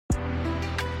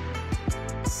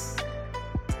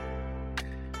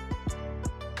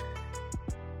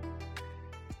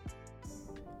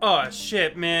Oh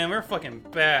shit, man, we're fucking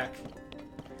back.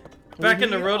 Back in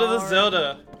the road of the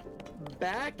Zelda.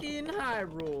 Back in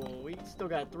Hyrule. We still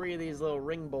got 3 of these little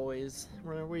ring boys.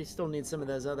 We still need some of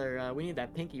those other. We need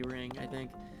that pinky ring, I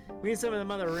think. We need some of them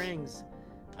other rings.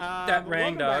 That ring,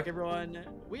 welcome dog. back, everyone.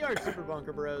 We are Super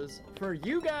Bonker Bros. For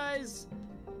you guys,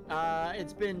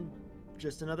 it's been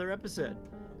just another episode.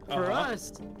 For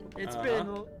us, it's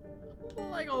been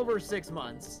like over 6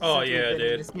 months. Oh since yeah, we've been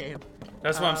in dude. this game.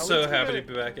 That's why I'm so happy to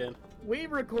be back in. We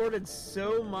recorded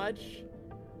so much.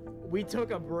 We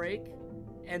took a break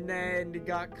and then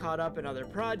got caught up in other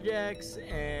projects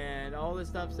and all this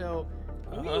stuff. So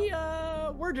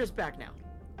we're just back now.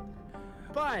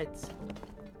 But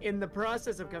in the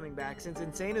process of coming back, since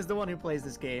Insane is the one who plays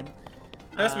this game.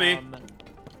 That's me.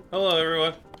 Hello,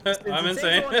 everyone. I'm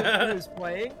Insane. Who's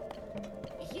playing?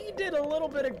 He did a little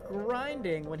bit of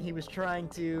grinding when he was trying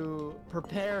to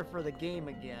prepare for the game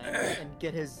again and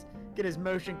get his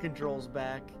motion controls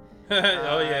back.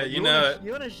 Oh yeah, you know it.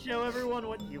 You want to show everyone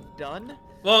what you've done?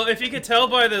 Well, if you could tell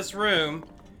by this room,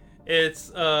 it's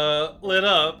lit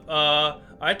up.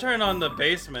 I turned on the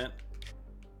basement.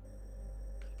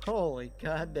 Holy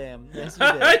goddamn! Yes,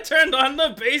 you did. I turned on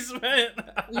the basement.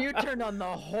 You turned on the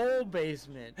whole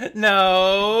basement.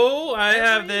 No, I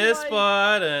have this light-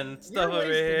 spot and stuff You're over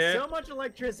wasting here. so much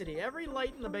electricity. Every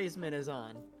light in the basement is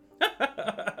on.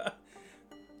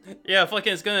 Yeah,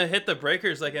 fucking, it's gonna hit the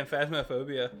breakers like in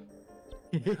Phasmophobia.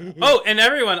 Oh, and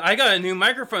everyone, I got a new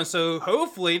microphone, so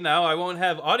hopefully now I won't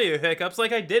have audio hiccups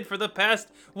like I did for the past,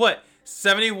 what,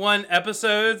 71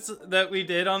 episodes that we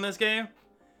did on this game?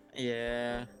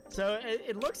 Yeah. So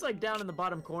it looks like down in the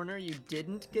bottom corner you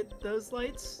didn't get those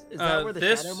lights. Is that where the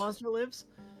shadow monster lives?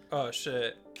 Oh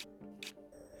shit.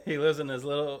 He lives in his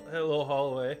little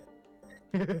hallway.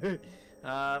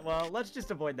 Well, let's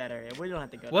just avoid that area. We don't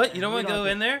have to go. What? There. You don't want to go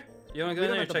in there? You want to go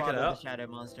in there and check it out? The shadow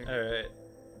monster. All right.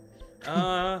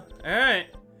 All right.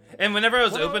 And whenever I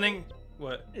was opening,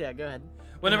 what? Yeah, go ahead.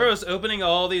 Whenever I was opening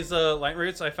all these light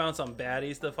roots, I found some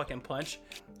baddies to fucking punch.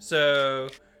 So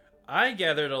I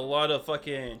gathered a lot of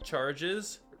fucking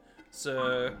charges.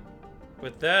 So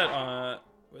with that, now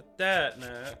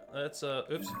let's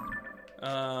oops.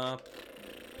 I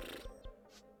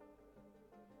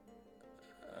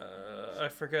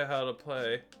forgot how to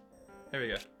play. Here we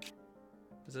go.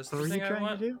 Is this the thing I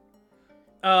want? To do?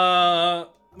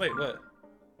 Wait, what?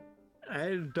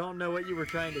 I don't know what you were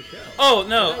trying to show. Oh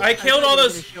no, I killed all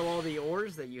those. Show all the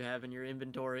ores that you have in your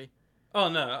inventory. Oh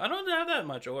no, I don't have that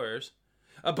much ores,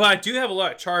 but I do have a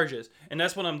lot of charges, and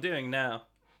that's what I'm doing now.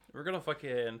 We're gonna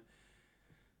fucking.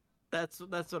 That's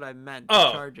what I meant. Oh,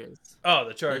 the charges. Oh,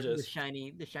 the charges. The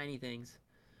shiny things.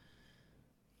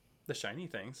 The shiny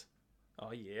things.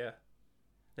 Oh yeah.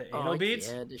 The anal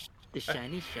beads? Yeah, the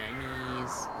shiny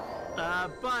shinies.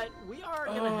 But we are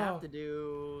gonna have to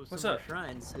do some more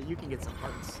shrines so you can get some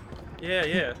hearts. Yeah,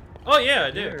 yeah. Oh yeah,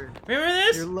 I do. Remember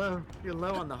this? You're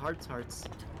low on the hearts.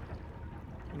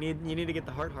 You need to get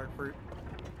the heart fruit.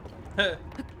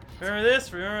 Remember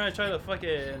this? Remember I tried to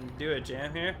fucking do a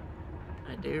jam here?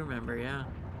 I do remember, yeah.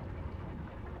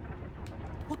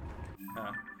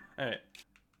 Alright. What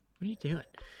are you doing?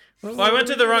 Well, I went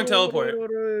to the wrong teleport.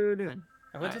 What are you doing?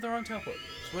 I went to the wrong teleport.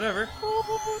 Just whatever.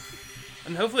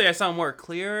 And hopefully I sound more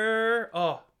clear.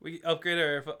 Oh, we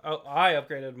upgraded I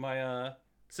upgraded my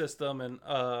system and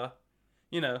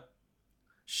you know,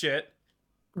 shit.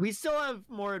 We still have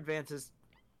more advances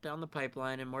down the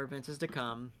pipeline and more advances to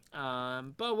come.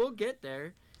 But we'll get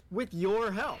there with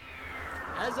your help.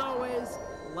 As always,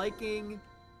 liking.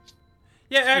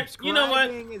 Yeah, you know what?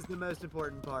 Subscribing is the most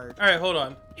important part. All right, hold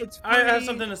on. It's free. I have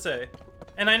something to say,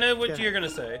 and I know what you're gonna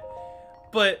say.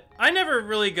 But I never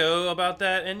really go about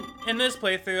that, and in this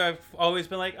playthrough, I've always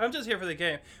been like, I'm just here for the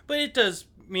game. But it does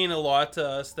mean a lot to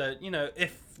us that, you know,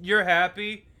 if you're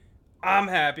happy, I'm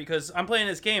happy, because I'm playing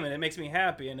this game, and it makes me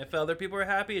happy. And if other people are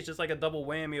happy, it's just like a double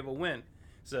whammy of a win.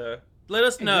 So, let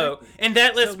us know. And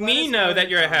that lets me know that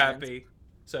you're happy.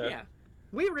 So yeah.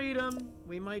 We read them.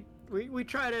 We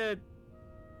try to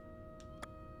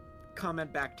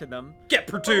comment back to them. Get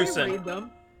producing. We read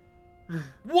them.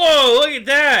 Whoa, look at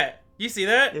that. You see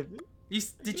that? Did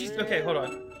you? Okay, hold on.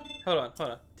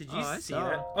 Did you see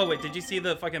that? Oh wait, did you see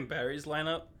the fucking berries line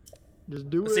up? Just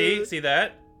do it. See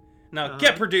that? Now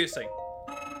get producing.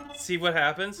 See what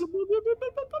happens?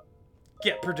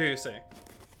 Get producing.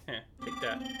 Here, take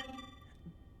that.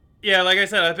 Yeah, like I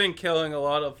said, I've been killing a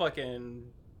lot of fucking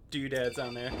doodads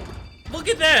on there. Look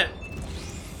at that!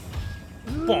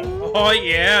 Boom. Oh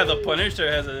yeah, the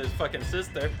Punisher has a fucking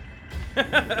sister.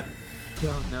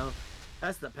 Oh no.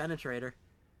 That's the penetrator.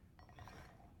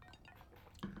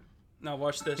 Now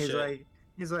watch this shit.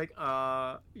 He's like,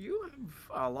 you have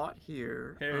a lot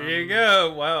here. Here you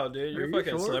go. Wow, dude, you're are a you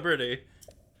fucking sure? celebrity.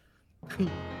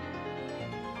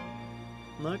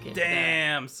 Look at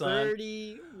Damn, that. son.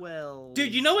 30 wells.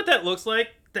 Dude, you know what that looks like?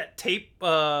 That tape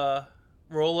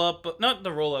roll up, not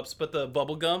the roll ups, but the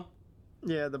bubble gum.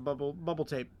 Yeah, the bubble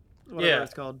tape, whatever Yeah,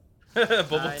 it's called.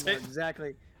 bubble I know tape.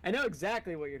 exactly. I know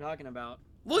exactly what you're talking about.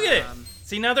 Look at it.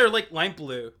 See, now they're like lime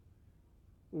blue.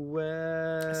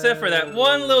 Well, Except for that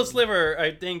one little sliver I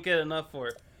didn't get enough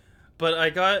for. But I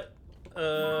got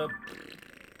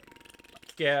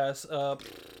gas,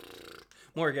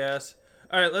 more gas.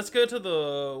 Alright, let's go to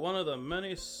the one of the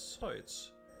many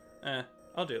sites.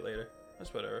 I'll do it later.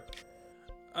 That's whatever.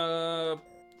 Alright.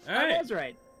 I was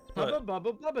right. What? Hubba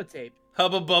bubba bubba tape.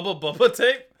 Hubba bubba bubba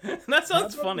tape? That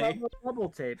sounds Hubba funny. Bubba bubble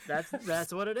tape.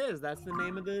 That's what it is. That's the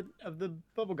name of the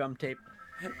bubblegum tape.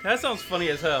 That sounds funny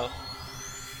as hell.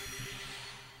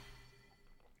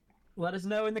 Let us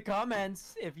know in the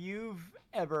comments if you've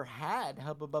ever had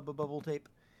Hubba Bubba bubble tape.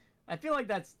 I feel like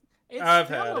it's I've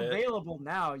still had it. available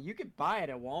now. You could buy it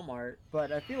at Walmart,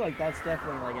 but I feel like that's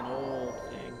definitely like an old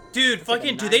thing. Dude, It's like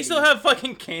fucking, a do they still 90s. have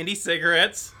fucking candy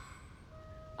cigarettes?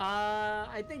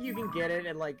 I think you can get it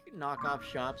at like knockoff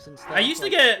shops and stuff. I used to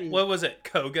like get, the- what was it,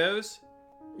 Kogos?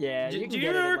 Yeah, do you can you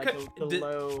get it at remember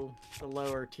like the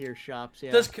lower tier shops.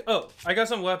 Yeah. Oh, I got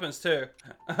some weapons too.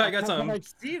 I got some. I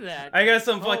see that. I got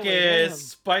some Holy fucking damn.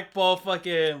 spike ball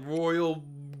fucking royal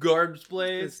guard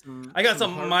blades. I got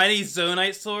some mighty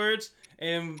zonite swords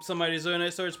and some mighty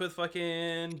zonite swords with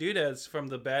fucking doodads from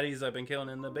the baddies I've been killing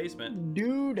in the basement.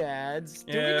 doodads.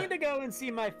 Do Yeah. we need to go and see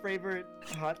my favorite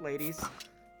hot ladies?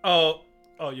 Oh,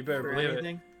 you better For believe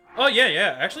anything? it. Oh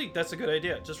yeah. Actually, that's a good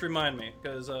idea. Just remind me,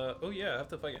 cause oh yeah, I have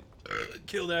to fucking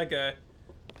kill that guy.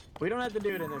 We don't have to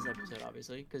do it in this episode,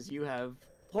 obviously, because you have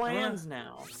plans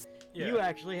now. Yeah. You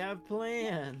actually have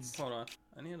plans. Hold on.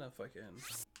 I need to fucking.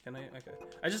 Can I? Okay.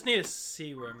 I just need to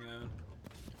see where I'm going.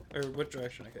 Or what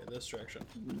direction? Okay, this direction.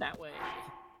 That way.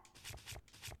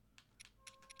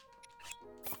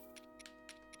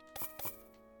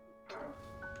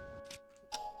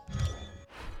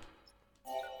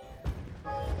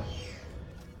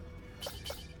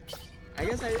 I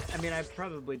guess I mean, I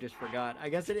probably just forgot. I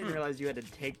guess I didn't realize you had to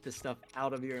take the stuff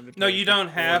out of your inventory. No, you don't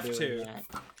before have doing to. that.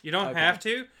 You don't Okay. have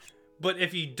to, but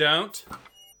if you don't,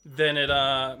 then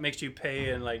it makes you pay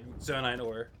in like zonite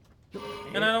ore,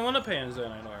 and I don't want to pay in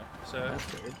zonite ore. So.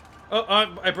 That's weird. Oh,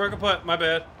 I broke a pot. My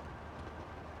bad.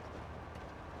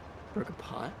 Broke a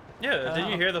pot? Yeah, didn't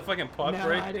you Oh. hear the fucking pot No,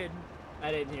 break? I didn't.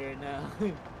 I didn't hear it.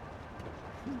 No.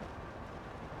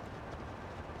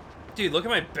 Dude, look at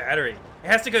my battery. It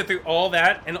has to go through all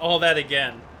that and all that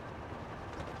again.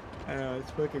 I know, it's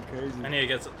fucking crazy. I need to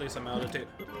get at least some altitude.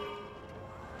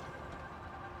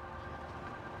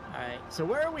 Alright, so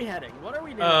where are we heading? What are we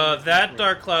doing? That exactly?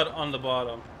 dark cloud on the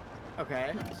bottom.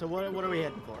 Okay, so what are we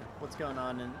heading for? What's going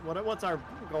on, and what's our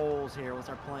goals here? What's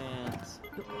our plans?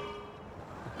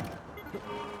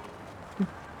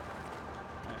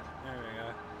 There we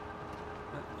go.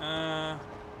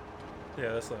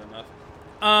 Yeah, that's not enough.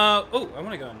 Oh, I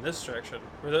want to go in this direction.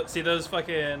 See those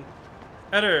fucking...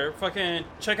 Editor, fucking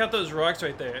check out those rocks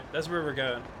right there. That's where we're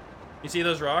going. You see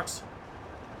those rocks?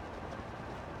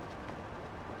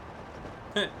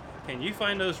 Can you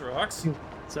find those rocks?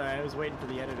 Sorry, I was waiting for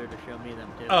the editor to show me them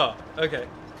too. Oh, okay.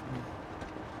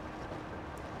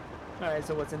 Alright,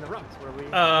 so what's in the rocks? Where are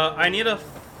we? I need to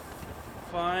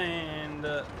find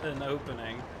an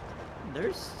opening.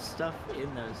 There's stuff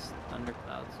in those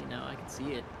thunderclouds, you know, I can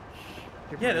see it.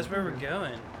 Yeah, that's where we're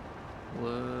going.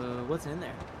 Whoa, what's in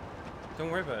there?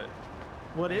 Don't worry about it.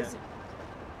 What is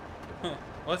it?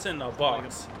 What's in the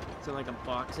box? Is it like a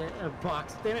box? A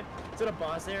box? Damn it! Is it a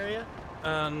boss area?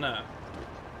 No.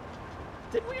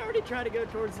 Didn't we already try to go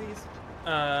towards these?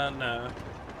 No.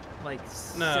 Like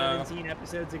No. 17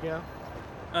 episodes ago?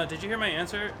 Did you hear my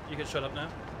answer? You can shut up now.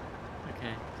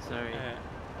 Okay, sorry. Alright.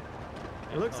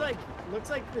 It looks like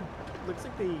the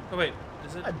Oh wait,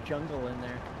 is it? a jungle in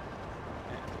there.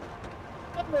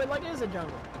 Oh boy, like it is a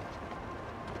jungle.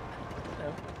 So,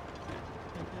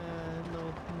 like a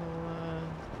little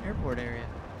airport area.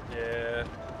 Yeah.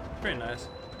 Pretty nice.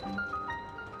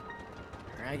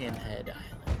 Dragon Head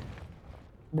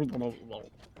That's Island.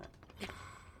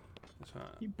 fine.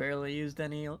 You barely used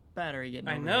any battery getting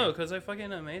I over know, here. cause I'm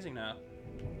fucking amazing now.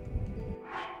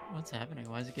 What's happening?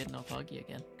 Why is it getting all foggy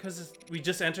again? Cause we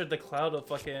just entered the cloud of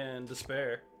fucking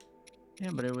despair. Yeah,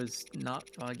 but it was not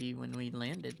foggy when we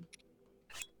landed.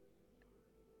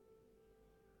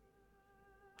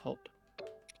 Halt.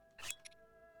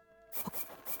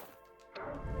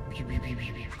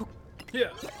 Yeah.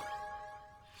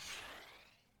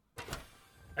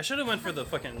 I should have went for the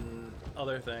fucking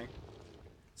other thing.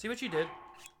 See what you did?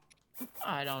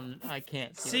 I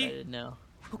can't see, See? what I didn't know.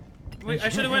 Wait, I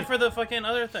should have went for the fucking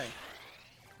other thing.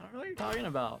 I don't know what you're talking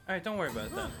about. Alright, don't worry about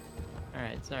it then.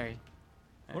 Alright, sorry.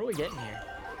 What are we getting here?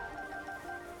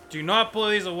 Do not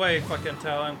blow these away, fucking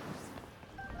Talon.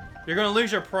 You're gonna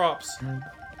lose your props. Alright.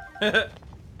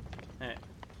 I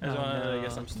just wanted to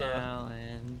get some stuff.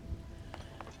 Talon's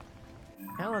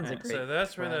a Alright, great so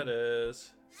that's where friend. that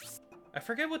is. I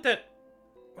forget what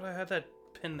I had that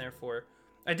pin there for.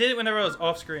 I did it whenever I was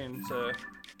off screen, so.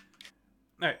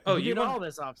 Alright, oh, you you did want... all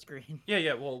this off screen.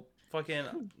 Yeah, well, fucking,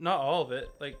 not all of it.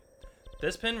 Like,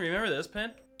 this pin, remember this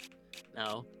pin?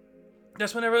 No.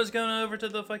 That's whenever I was going over to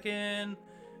the fucking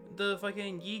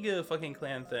Yiga fucking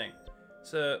clan thing.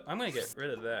 So, I'm gonna get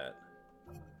rid of that.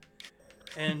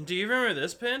 And do you remember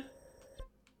this pin?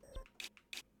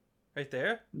 Right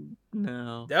there?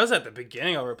 No. That was at the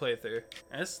beginning of our playthrough.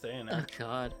 And it's staying Oh there.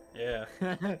 god. Yeah.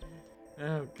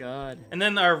 Oh god. And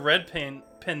then our red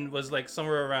pin was like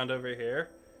somewhere around over here.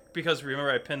 Because remember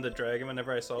I pinned the dragon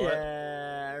whenever I saw it?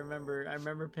 Yeah, I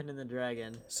remember pinning the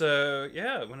dragon. So,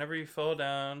 yeah, whenever you fall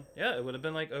down, yeah, it would have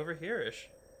been like over here-ish.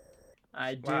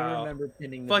 I do Wow. remember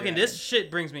pinning the Fucking dragon. this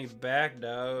shit brings me back,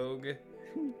 dog.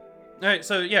 Alright,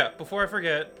 so yeah, before I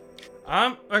forget,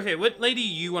 okay, what lady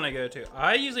you want to go to?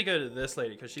 I usually go to this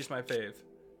lady because she's my fave.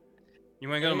 You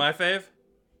want to go to my fave?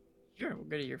 Sure, we'll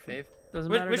go to your fave.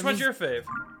 Doesn't matter. Which to one's me. your fave?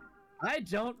 I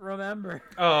don't remember.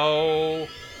 Oh.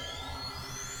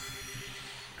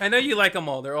 I know you like them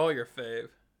all. They're all your fave.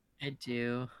 I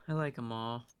do. I like them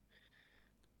all.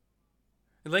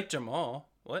 You like Jamal.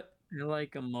 What? I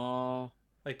like them all.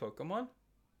 Like Pokemon?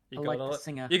 I like the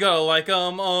singer. You gotta like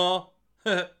them all.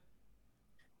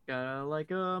 Gotta like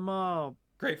them all.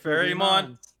 Great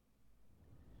Fairymon.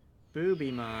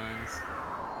 Booby Mons.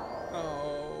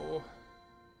 Oh.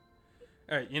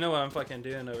 Alright, you know what I'm fucking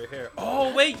doing over here.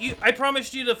 Oh, wait, I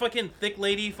promised you the fucking thick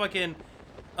lady fucking,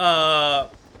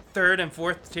 third and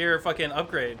fourth tier fucking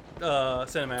upgrade,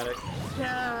 cinematic.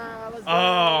 Yeah, let's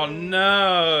Oh, go.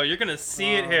 no, you're gonna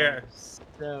see it here.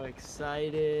 So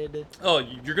excited. Oh,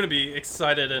 you're gonna be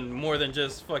excited and more than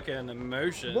just fucking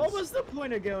emotions. What was the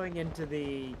point of going into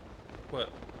the... What?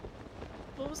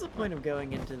 What was the point of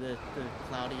going into the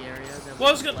cloudy area that Well,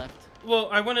 I was was gonna... left? Well,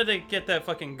 I wanted to get that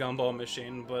fucking gumball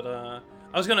machine, but,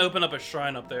 I was gonna open up a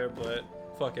shrine up there, but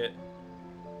fuck it.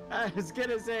 I was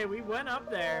gonna say, we went up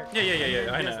there. Yeah, and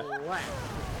I then just know. left.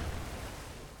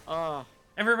 Oh,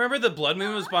 And remember the blood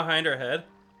moon was behind her head?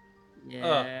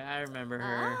 yeah, I remember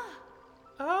her.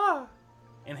 Ah!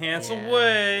 Enhance Yeah.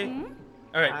 away!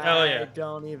 Alright, hell I yeah.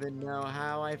 don't even know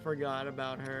how I forgot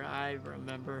about her. I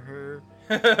remember her.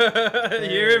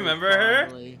 You remember her?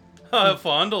 fondly.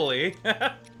 Fondly.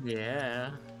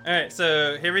 Yeah. Alright,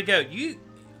 so here we go.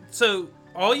 So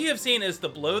all you have seen is the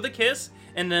blow the kiss,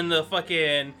 and then the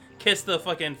fucking kiss the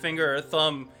fucking finger or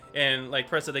thumb and like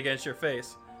press it against your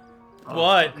face. Oh,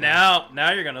 But okay.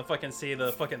 now you're gonna fucking see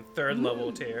the fucking third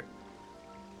level tier.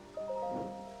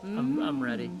 I'm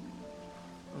ready.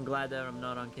 I'm glad that I'm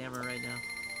not on camera right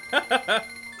now.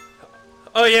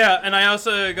 Oh yeah, and I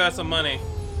also got some money.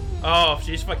 Oh,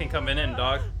 she's fucking coming in,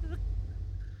 dog.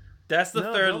 That's the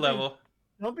No, third don't be- level.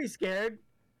 Don't be scared.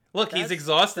 Look, he's That's-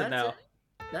 exhausted that's now. it.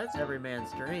 That's every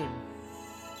man's dream.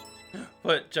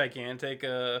 What gigantic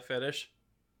fetish?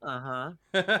 Uh-huh.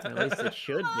 At least it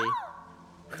should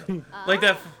be. Like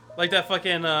that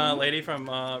fucking lady from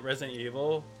Resident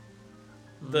Evil.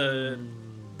 The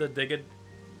Dimsdale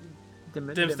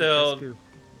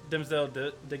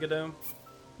Dimitrescu. Digadome.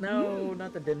 No,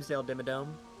 not the Dimsdale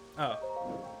Dimmadome.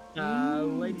 Oh.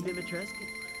 Lady Dimitrescu.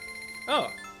 Oh.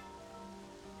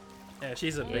 Yeah,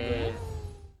 she's a big lady.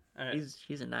 Alright.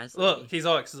 She's a nice lady. Look, he's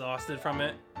all exhausted from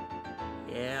it.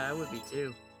 Yeah, I would be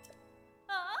too.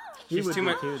 He She's would too be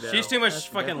much. too, though. She's too much That's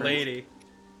the fucking difference. lady.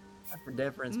 That's the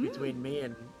difference between me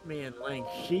and Link.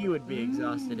 She would be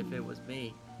exhausted if it was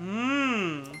me.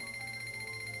 Hmm.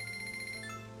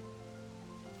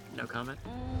 No comment.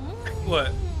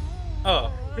 What?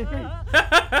 Oh.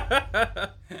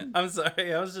 I'm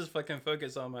sorry. I was just fucking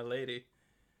focused on my lady.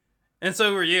 And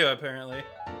so were you, apparently.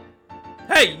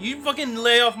 Hey, you fucking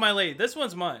lay off my lady. This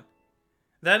one's mine.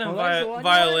 That and Well, that's the one you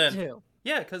violin. went to.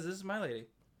 Yeah, because this is my lady.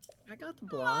 I got the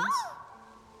blondes.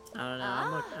 I don't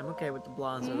know. I'm okay with the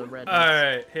blondes or the rednecks.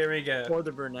 Alright, here we go. Or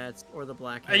the brunettes or the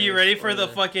black. Are you ready for or the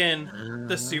fucking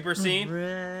the super scene?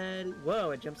 Ready.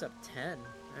 Whoa! It jumps up 10.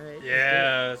 All right. let's do it.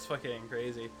 Yeah, it's fucking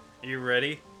crazy. Are you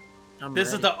ready? I'm This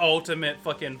is ready. the ultimate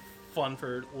fucking fun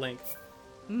for Link.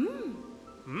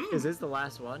 Is this the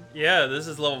last one? Yeah, this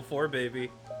is level 4, baby.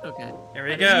 Okay. Here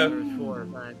we I didn't know go. there was 4 or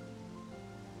 5. All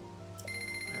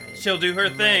right. She'll do her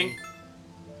thing.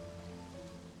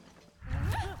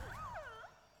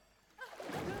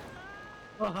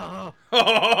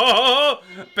 Oh,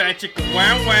 Patrick,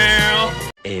 wow, wow.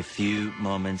 A few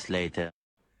moments later.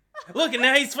 Look, and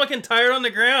now he's fucking tired on the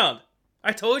ground.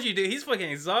 I told you, dude. He's fucking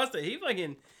exhausted.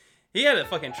 He had a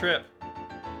fucking trip.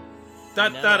 Da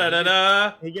da da da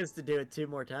da. He gets to do it 2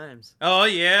 more times. Oh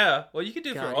yeah. Well, you could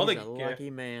do it for all he's the. a lucky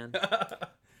man.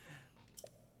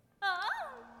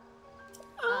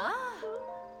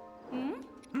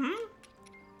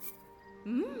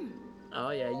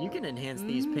 Oh yeah, you can enhance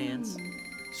these pants.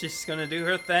 She's gonna do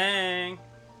her thing.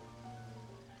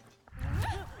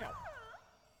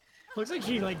 Looks like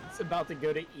she like is about to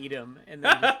go to eat him, and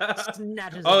then just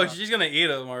snatches him Oh, up. she's gonna eat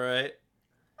him, all right.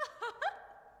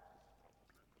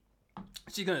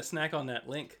 She's gonna snack on that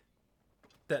link.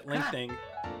 That link thing.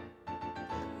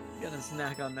 Gonna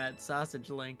snack on that sausage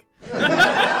link.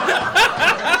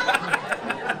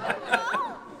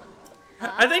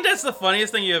 I think that's the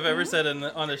funniest thing you have ever said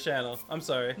on the channel. I'm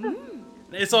sorry.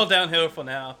 It's all downhill for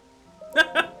now.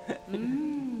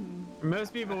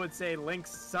 Most people would say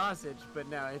Link's sausage, but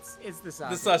no, it's the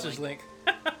sausage. The sausage link.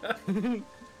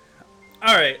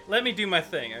 All right, let me do my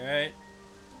thing. All right.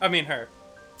 I mean her.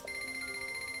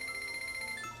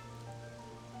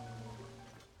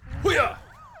 Hoo-yah!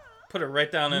 Put her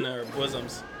right down in her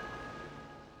bosoms.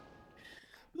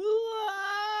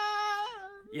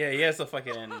 Yeah, he has to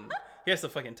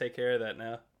fucking take care of that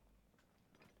now.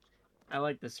 I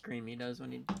like the scream he does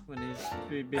when he's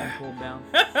being pulled down.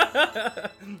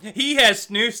 He has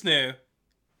Snoo Snoo.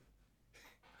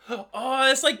 Oh,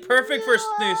 that's like perfect for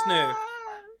Snoo Snoo.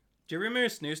 Do you remember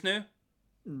Snoo Snoo?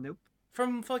 Nope.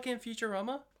 From fucking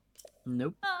Futurama?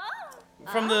 Nope.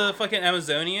 From the fucking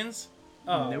Amazonians?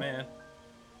 Oh, Nope. man.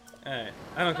 Alright,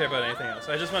 I don't care about anything else.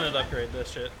 I just wanted to upgrade this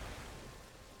shit.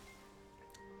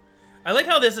 I like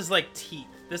how this is like teeth.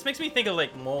 This makes me think of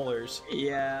like molars.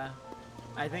 Yeah.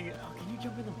 I think. Oh, can you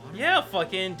jump in the water? Yeah,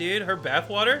 fucking dude. Her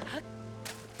bathwater.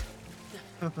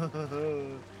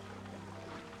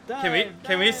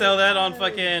 Can we sell that on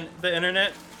fucking the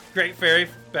internet? Great Fairy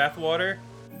bathwater.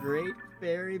 Great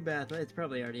Fairy bath. It's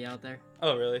probably already out there.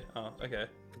 Oh really? Oh okay.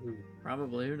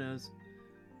 Probably. Who knows?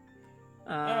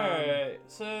 Alright,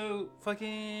 so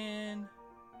fucking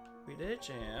we did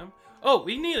jam. Oh,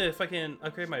 we need to fucking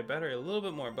upgrade my battery a little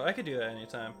bit more, but I could do that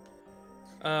anytime.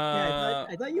 Yeah,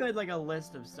 I thought you had like a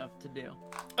list of stuff to do.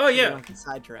 Oh You yeah. don't get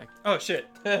sidetracked. Oh shit.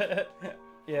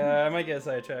 Yeah, I might get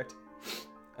sidetracked.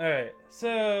 Alright,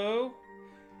 so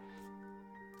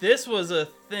this was a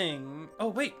thing. Oh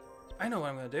wait, I know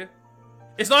what I'm gonna do.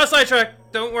 It's not a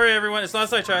sidetrack. Don't worry everyone, it's not a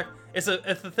sidetrack. It's the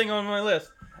thing on my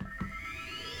list.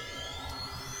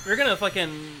 We're gonna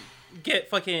fucking get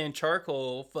fucking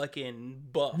Charcoal fucking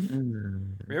buff.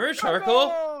 Remember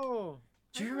Charcoal?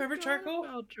 Do you remember Charcoal?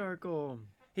 About Charcoal.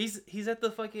 He's at the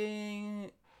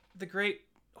fucking the Great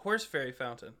Horse Fairy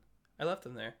Fountain. I left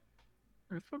him there.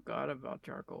 I forgot about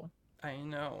Charcoal. I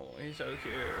know, he's so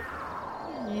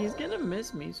cute. He's gonna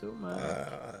miss me so much.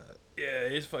 Yeah,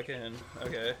 he's fucking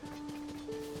okay.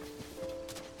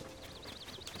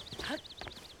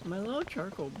 My little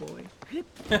Charcoal boy.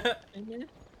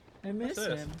 I miss What's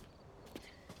this? him.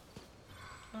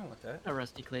 I don't want that. A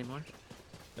rusty claymore.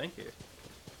 Thank you.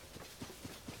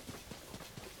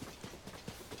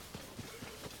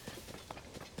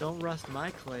 Don't rust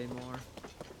my claymore.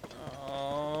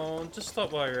 Oh, just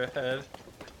stop while you're ahead.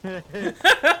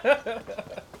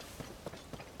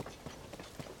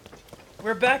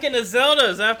 We're back into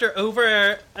Zeldas after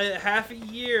over a half a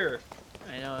year.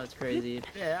 I know, it's crazy.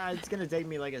 Yeah, it's gonna take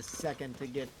me like a second to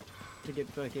get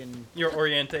fucking. Your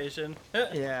orientation.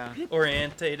 Yeah.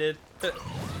 Orientated.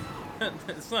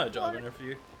 It's not a job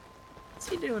interview. What's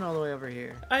he doing all the way over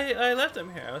here? I left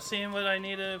him here. I was seeing what I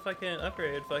need to fucking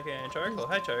upgrade fucking Charcoal.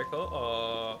 Hi Charcoal.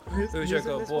 Aw. Who's Who's in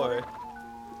Charcoal this boy?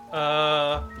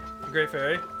 Great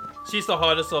Fairy. She's the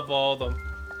hottest of all of them.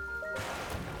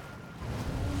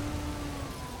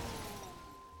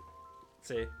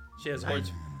 See, she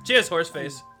has horse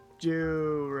face.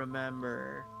 Do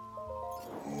remember.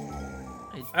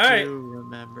 I Alright. do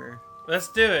remember.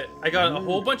 Let's do it. I got a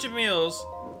whole bunch of meals.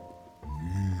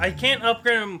 I can't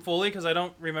upgrade them fully because I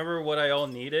don't remember what I all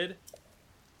needed.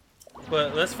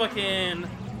 But let's fucking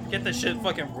get this shit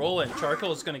fucking rolling.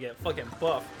 Charcoal is gonna get fucking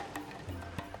buff.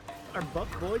 Our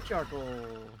buff boy Charcoal.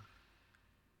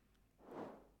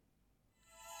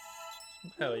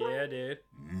 Hell yeah, dude.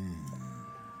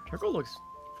 Charcoal looks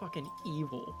fucking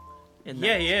evil.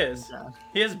 Yeah, he is. stuff.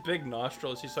 He has big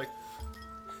nostrils. He's like,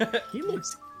 He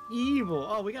looks evil.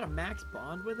 Oh, we got a max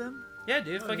bond with him? yeah,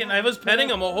 dude. Oh, Fucking, yeah. I was petting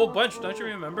him a whole bunch. Don't you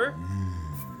remember?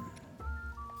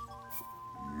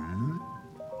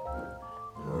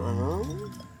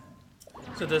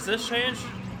 So does this change?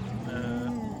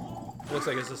 Looks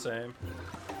like it's the same.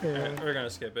 Yeah. Alright, we're gonna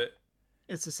skip it.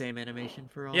 It's the same animation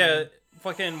for all. Yeah,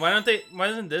 fucking. Why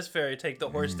doesn't this fairy take the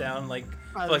horse down like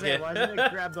I was saying, fucking? why doesn't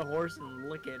it grab the horse and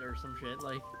lick it or some shit?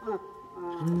 Like,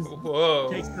 Whoa.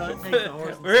 takes the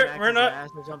horse and We're smacks his not- ass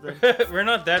or something. We're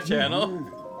not that channel.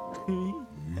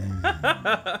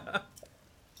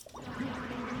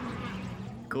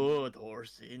 Good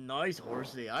horsey, nice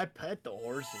horsey. I pet the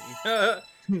horsey.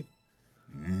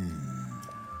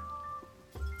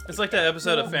 It's like that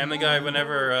episode of Family Guy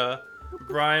whenever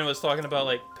Brian was talking about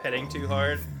like petting too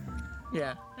hard.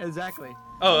 Yeah, exactly.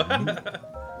 Oh.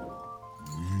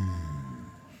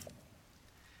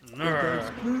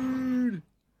 Food.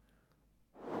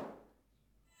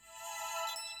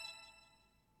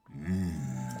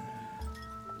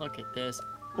 Look at this.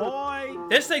 Boy!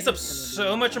 This takes up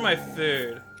so much of my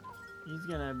food. He's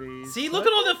gonna be. See, look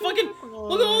at all the fucking,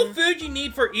 look at all the food you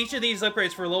need for each of these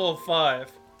upgrades for level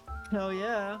 5. Hell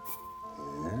yeah.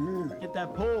 Hit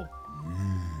that pull.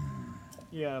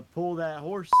 You gotta pull that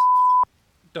horse.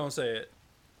 Don't say it.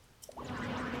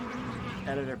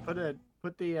 Editor,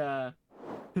 put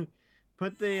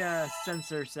the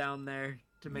sensor sound there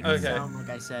to make it Okay. sound like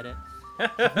I said it.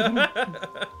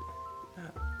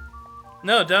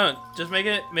 No, don't. Just make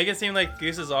it seem like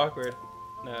Goose is awkward.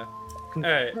 No. All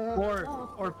right.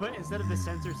 Or put, instead of the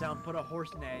sensor sound, put a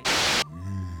horse neigh.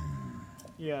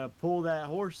 Yeah, pull that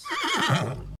horse.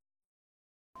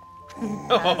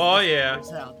 Oh yeah.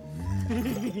 Sound.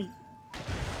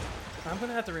 I'm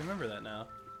gonna have to remember that now.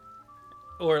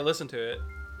 Or listen to it.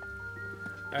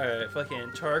 Alright,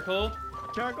 fucking charcoal.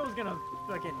 Charcoal's gonna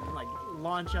fucking like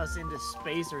launch us into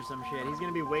space or some shit. He's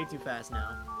gonna be way too fast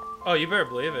now. Oh, you better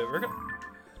believe it. We're gonna.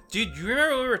 Dude, do you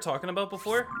remember what we were talking about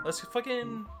before? Let's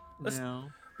fucking. No.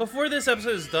 Before this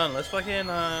episode is done, let's fucking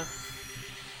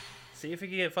see if we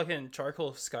can get fucking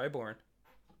charcoal Skyborn.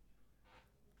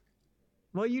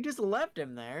 Well, you just left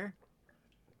him there.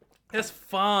 That's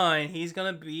fine. He's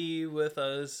gonna be with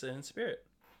us in spirit.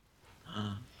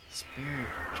 Spirit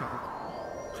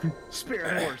charcoal.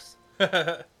 Spirit horse.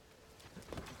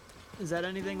 Is that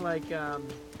anything like Oh.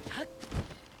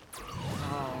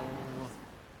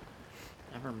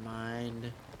 Never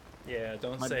mind. Yeah,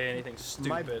 don't My- say anything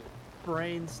stupid.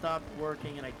 Brain stopped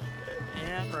working and I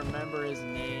can't remember his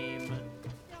name.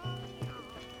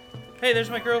 Hey, there's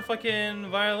my girl fucking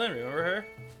Violin. Remember her?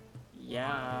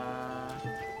 Yeah.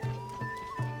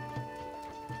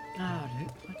 God,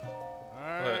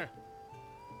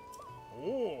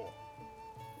 What?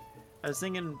 I was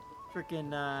thinking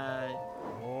freaking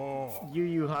Yu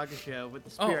Yu Hakusho with the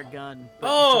spirit gun. But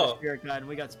Oh! instead of spirit gun,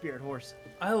 we got spirit horse.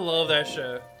 I love that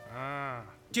show.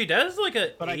 Dude, that is like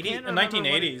a But I 80, can't a remember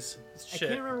 1980s I shit.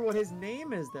 can't remember what his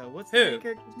name is though. What's Who? the main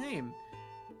character's name?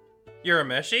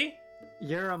 Urameshi?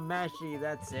 Urameshi,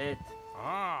 that's it.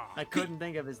 I couldn't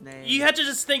think of his name. You had to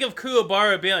just think of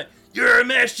Kuwabara being like,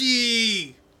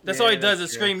 Urameshi! That's all he Yeah, does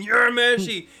that's is true. scream,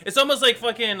 Urameshi! It's almost like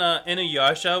fucking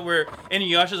Inuyasha, where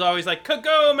Inuyasha's always like,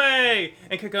 Kagome!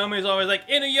 And Kagome's always like,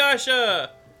 Inuyasha!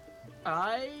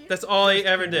 That's all he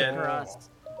ever did.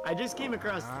 I just came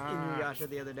across Inuyasha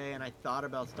the other day and I thought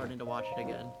about starting to watch it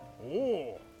again.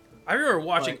 I remember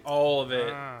watching all of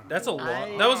it. That's a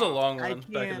long. That was a long I one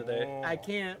back in the day. I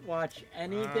can't watch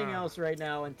anything else right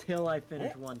now until I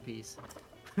finish One Piece.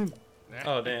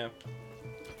 Oh damn.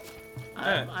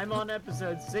 I'm on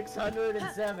episode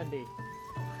 670.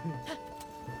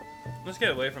 Let's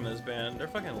get away from this band. They're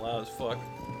fucking loud as fuck.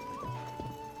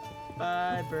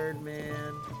 Bye,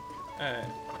 Birdman. Alright.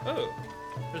 Oh,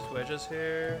 there's wedges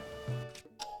here.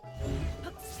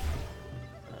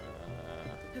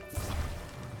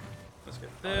 Let's get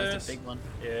Oh, this. that's a big one.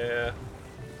 Yeah.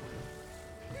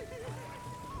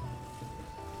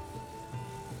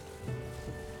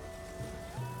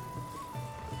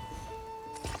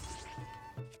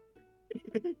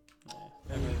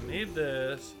 And we need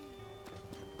this.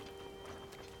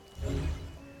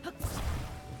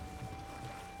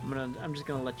 I'm just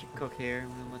gonna let you cook here. I'm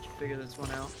gonna let you figure this one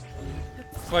out.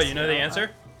 What, you know the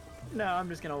answer? No, I'm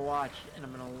just gonna watch and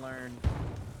I'm gonna learn.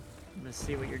 I'm gonna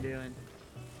see what you're doing.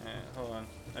 Alright, hold on.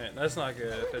 Alright, that's not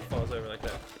good if it falls over like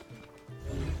that.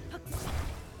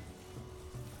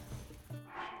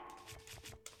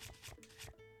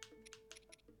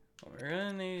 Well, we're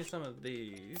gonna need some of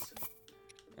these.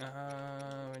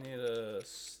 We need a...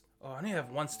 Oh, I need to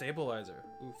have one stabilizer.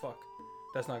 Ooh, fuck.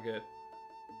 That's not good.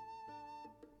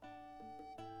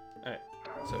 Alright,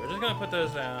 so we're just gonna put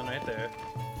those down right there.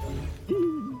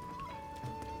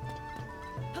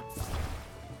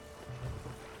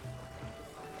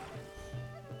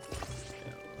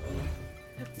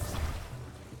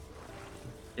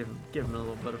 Give him a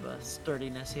little bit of a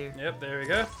sturdiness here. Yep, there we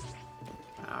go.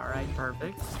 All right,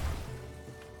 perfect.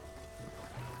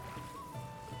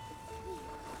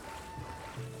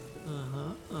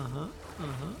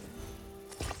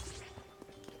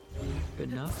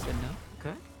 Good enough, good enough.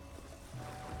 Okay.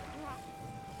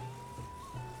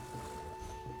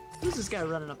 Who's this guy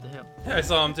running up the hill? I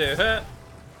saw him too.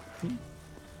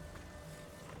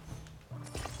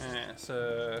 Alright,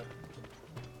 so...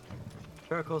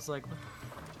 Charcoal's like,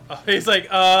 Oh, he's like,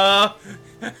 I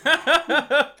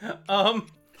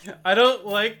don't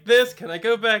like this. Can I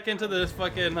go back into this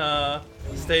fucking,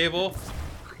 stable?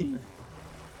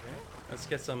 Let's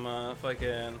get some,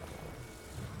 fucking...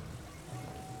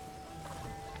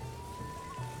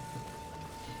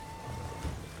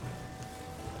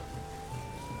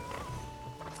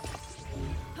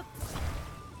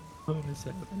 what is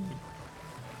happening?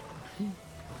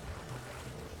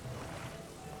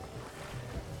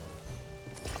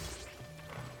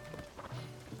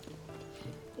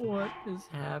 What is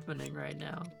happening right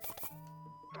now?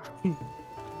 I'm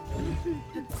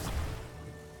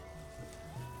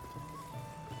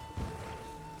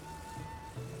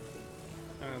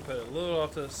gonna put it a little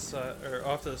off to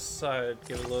the side,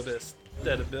 give it a little bit of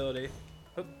steadability.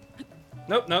 Oh.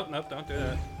 Nope, nope, nope, don't do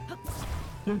that.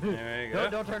 There you go. No,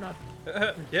 don't turn on.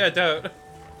 Yeah, don't.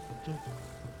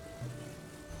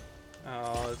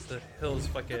 Oh, the hill's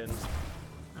fucking in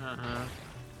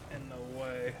the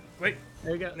way. Wait.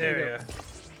 There you go. There you we go.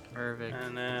 Perfect.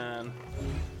 And then...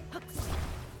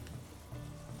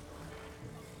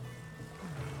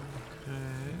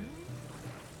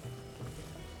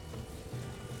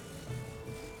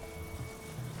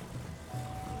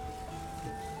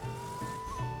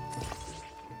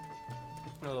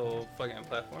 A little fucking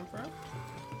platform for him.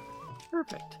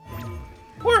 Perfect.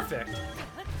 Perfect!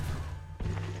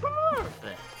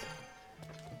 Perfect.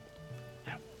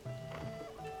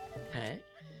 Hey.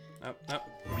 Nope, nope.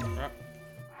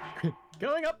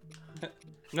 Going up.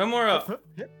 No more up. Hup,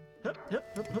 hup, hup,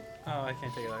 hup, hup. Oh, I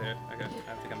can't take it out here. Okay, I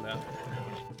have to come down.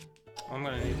 I'm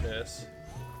gonna need this.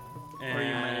 And... Or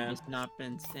you might have just not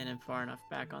been standing far enough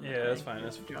back on the Yeah, that's plank.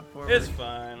 fine. Drop forward. It's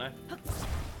fine.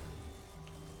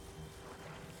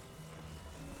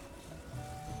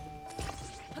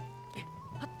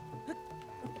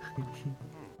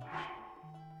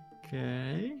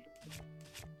 Okay.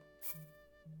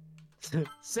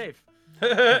 Safe.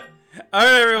 Alright,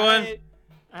 everyone.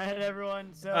 Alright,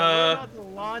 everyone. So we're about to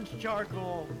launch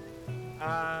charcoal.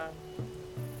 Are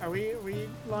we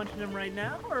launching him right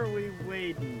now, or are we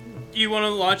waiting? Do you want to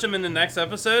launch them in the next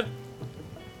episode?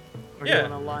 Or Yeah. do you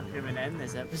want to launch him and end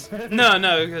this episode?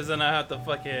 No, because then I have to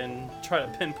fucking try to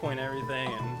pinpoint everything.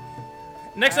 And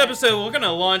next episode, we're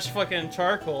gonna launch fucking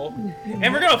charcoal,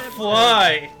 and we're gonna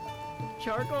fly.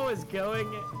 Charcoal is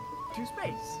going to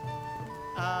space.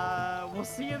 We'll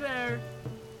see you there.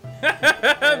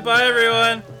 Bye,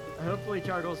 everyone. Hopefully,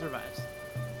 charcoal survives.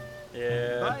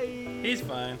 Yeah. Bye. He's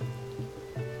fine.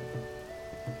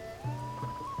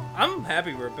 I'm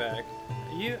happy we're back.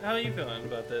 How are you feeling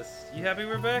about this? You happy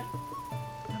we're back?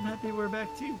 I'm happy we're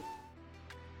back too.